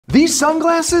These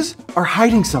sunglasses are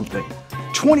hiding something.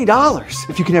 $20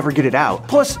 if you can ever get it out,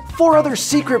 plus 4 other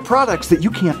secret products that you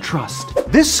can't trust.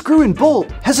 This screw and bolt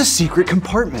has a secret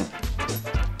compartment.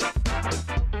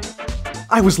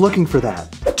 I was looking for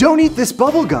that. Don't eat this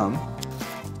bubble gum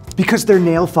because they're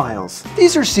nail files.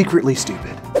 These are secretly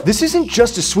stupid. This isn't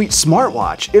just a sweet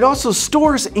smartwatch, it also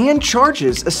stores and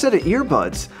charges a set of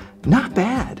earbuds. Not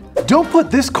bad. Don't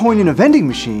put this coin in a vending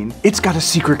machine, it's got a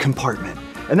secret compartment.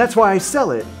 And that's why I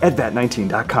sell it at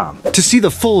vat19.com. To see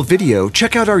the full video,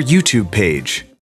 check out our YouTube page.